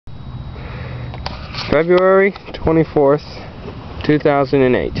February 24th,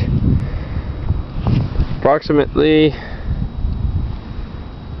 2008. Approximately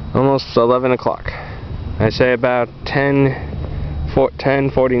almost 11 o'clock. I say about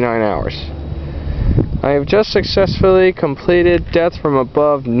 10:49 hours. I have just successfully completed Death from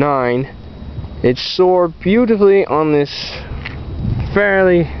Above 9. It soared beautifully on this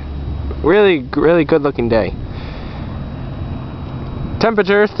really good looking day.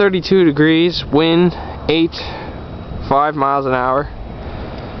 Temperature 32 degrees, wind 5 miles an hour,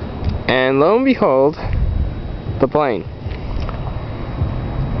 and lo and behold, the plane.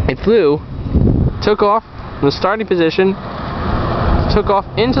 It flew, took off from the starting position, took off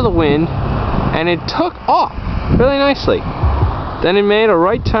into the wind, and it took off really nicely. Then it made a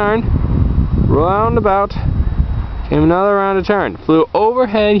right turn, roundabout, came another round of turn, flew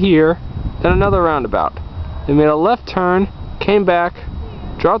overhead here, then another roundabout. It made a left turn, came back,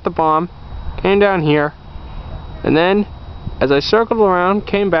 dropped the bomb, came down here, and then as I circled around,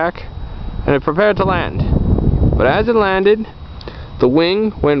 came back, and it prepared to land. But as it landed, the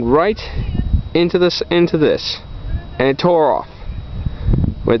wing went right into this, and it tore off.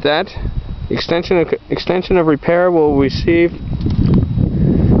 With that, extension of repair will receive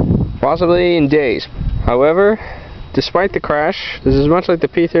possibly in days. However, despite the crash, this is much like the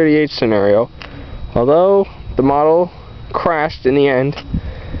P-38 scenario. Although the model crashed in the end,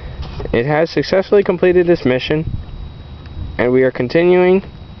 it has successfully completed its mission, and we are continuing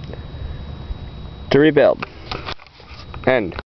to rebuild. End.